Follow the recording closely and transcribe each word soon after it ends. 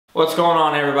What's going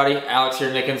on, everybody? Alex here,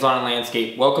 Nickens Lawn and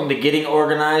Landscape. Welcome to Getting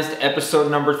Organized, episode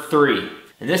number 3.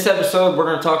 In this episode, we're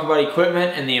going to talk about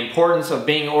equipment and the importance of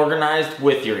being organized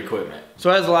with your equipment. So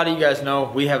as a lot of you guys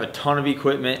know, we have a ton of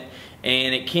equipment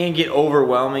and it can get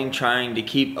overwhelming trying to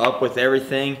keep up with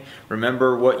everything.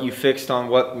 Remember what you fixed on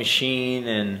what machine,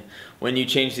 and when you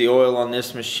change the oil on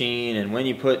this machine, and when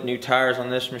you put new tires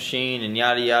on this machine, and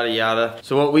yada yada yada.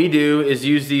 So what we do is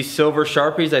use these silver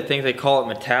Sharpies. I think they call it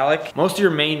metallic. Most of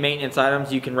your main maintenance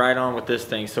items you can ride on with this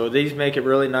thing. So these make it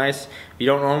really nice. If you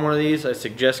don't own one of these, I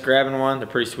suggest grabbing one. They're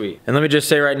pretty sweet. And let me just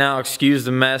say right now, excuse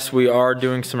the mess. We are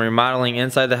doing some remodeling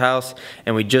inside the house,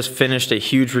 and we just finished a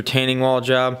huge retaining wall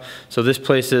job. So this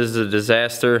place is a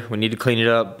disaster. We need to clean it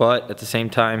up, but at the same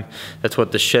time, that's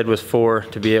what the shed was for,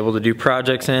 to be able to do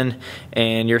projects in.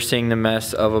 And you're seeing the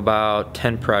mess of about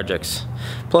 10 projects,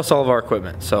 plus all of our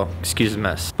equipment, so excuse the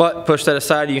mess. But push that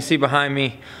aside, you can see behind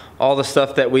me all the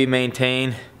stuff that we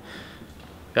maintain.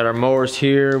 Got our mowers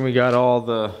here, we got all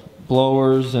the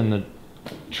blowers and the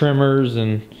trimmers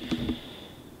and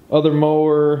other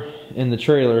mower in the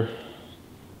trailer.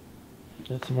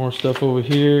 Got some more stuff over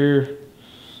here,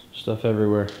 stuff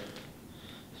everywhere.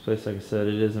 This place, like I said,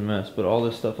 it is a mess, but all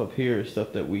this stuff up here is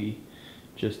stuff that we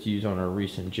just use on our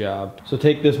recent job. So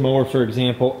take this mower for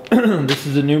example. This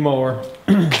is a new mower.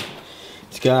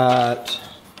 It's got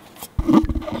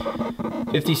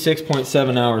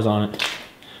 56.7 hours on it.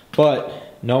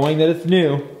 But knowing that it's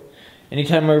new,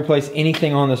 anytime I replace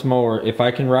anything on this mower, if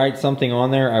I can write something on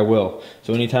there, I will.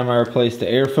 So anytime I replace the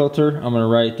air filter, I'm gonna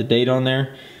write the date on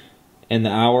there and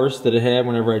the hours that it had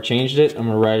whenever I changed it. I'm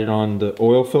gonna write it on the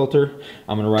oil filter.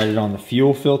 I'm gonna write it on the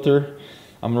fuel filter.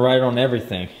 I'm gonna write it on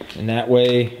everything, and that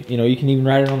way, you know, you can even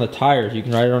write it on the tires. You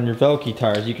can write it on your Velke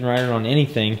tires. You can write it on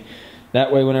anything.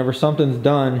 That way, whenever something's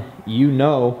done, you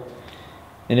know,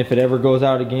 and if it ever goes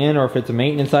out again, or if it's a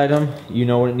maintenance item, you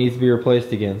know when it needs to be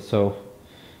replaced again. So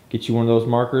get you one of those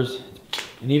markers.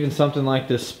 And even something like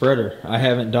this spreader. I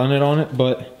haven't done it on it,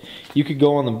 but you could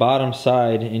go on the bottom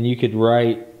side and you could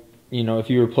write, you know, if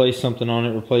you replace something on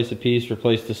it, replace a piece,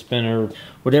 replace the spinner,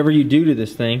 whatever you do to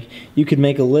this thing, you could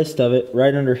make a list of it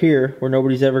right under here where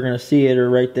nobody's ever gonna see it, or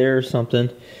right there or something.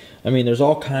 I mean, there's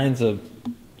all kinds of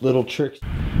little tricks.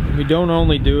 We don't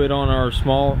only do it on our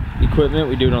small equipment,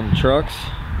 we do it on the trucks,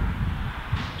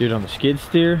 do it on the skid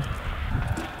steer,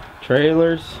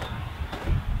 trailers,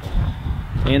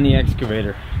 and the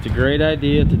excavator. It's a great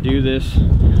idea to do this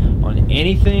on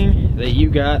anything that you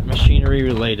got machinery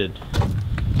related.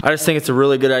 I just think it's a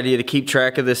really good idea to keep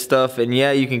track of this stuff, and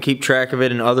yeah, you can keep track of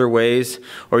it in other ways,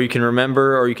 or you can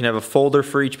remember, or you can have a folder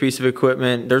for each piece of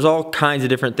equipment. There's all kinds of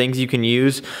different things you can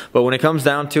use, but when it comes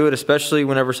down to it, especially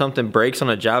whenever something breaks on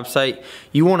a job site,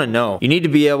 you want to know. You need to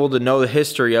be able to know the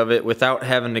history of it without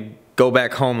having to go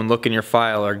back home and look in your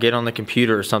file or get on the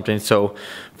computer or something. So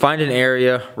find an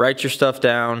area, write your stuff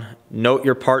down, note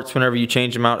your parts whenever you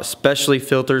change them out, especially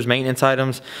filters, maintenance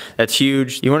items. That's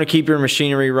huge. You want to keep your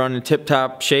machinery running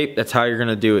tip-top shape. That's how you're going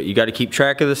to do it. You got to keep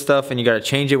track of this stuff, and you got to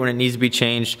change it when it needs to be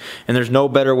changed. And there's no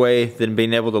better way than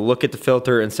being able to look at the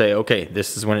filter and say, okay,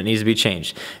 this is when it needs to be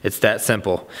changed. It's that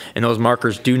simple. And those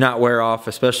markers do not wear off,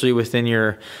 especially within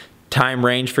your time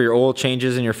range for your oil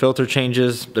changes and your filter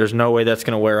changes. There's no way that's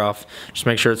going to wear off. Just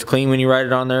make sure it's clean when you write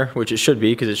it on there, which it should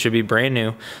be, because it should be brand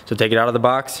new. So take it out of the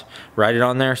box, write it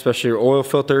on there, especially your oil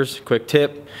filters. Quick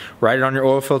tip, write it on your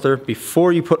oil filter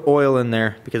before you put oil in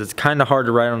there, because it's kind of hard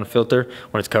to write on a filter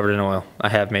when it's covered in oil. I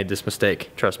have made this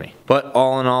mistake, trust me. But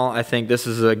all in all, I think this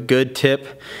is a good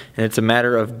tip, and it's a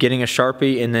matter of getting a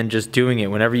Sharpie and then just doing it.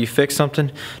 Whenever you fix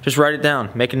something, just write it down,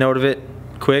 make a note of it,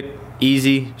 quick,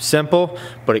 easy, simple,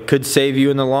 but it could save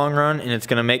you in the long run, and it's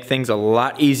gonna make things a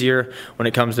lot easier when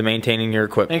it comes to maintaining your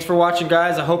equipment. Thanks for watching,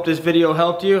 guys. I hope this video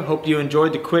helped you. Hope you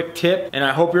enjoyed the quick tip, and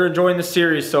I hope you're enjoying the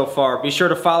series so far. Be sure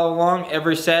to follow along.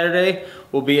 Every Saturday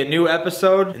will be a new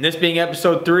episode, and this being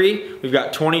episode 3, we've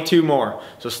got 22 more.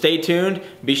 So stay tuned.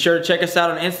 Be sure to check us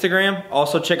out on Instagram.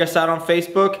 Also check us out on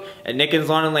Facebook at Nickens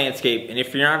Lawn and Landscape. And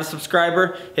if you're not a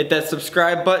subscriber, hit that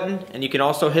subscribe button, and you can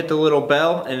also hit the little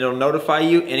bell, and it'll notify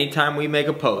you anytime we make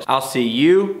a post. I'll see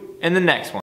you in the next one.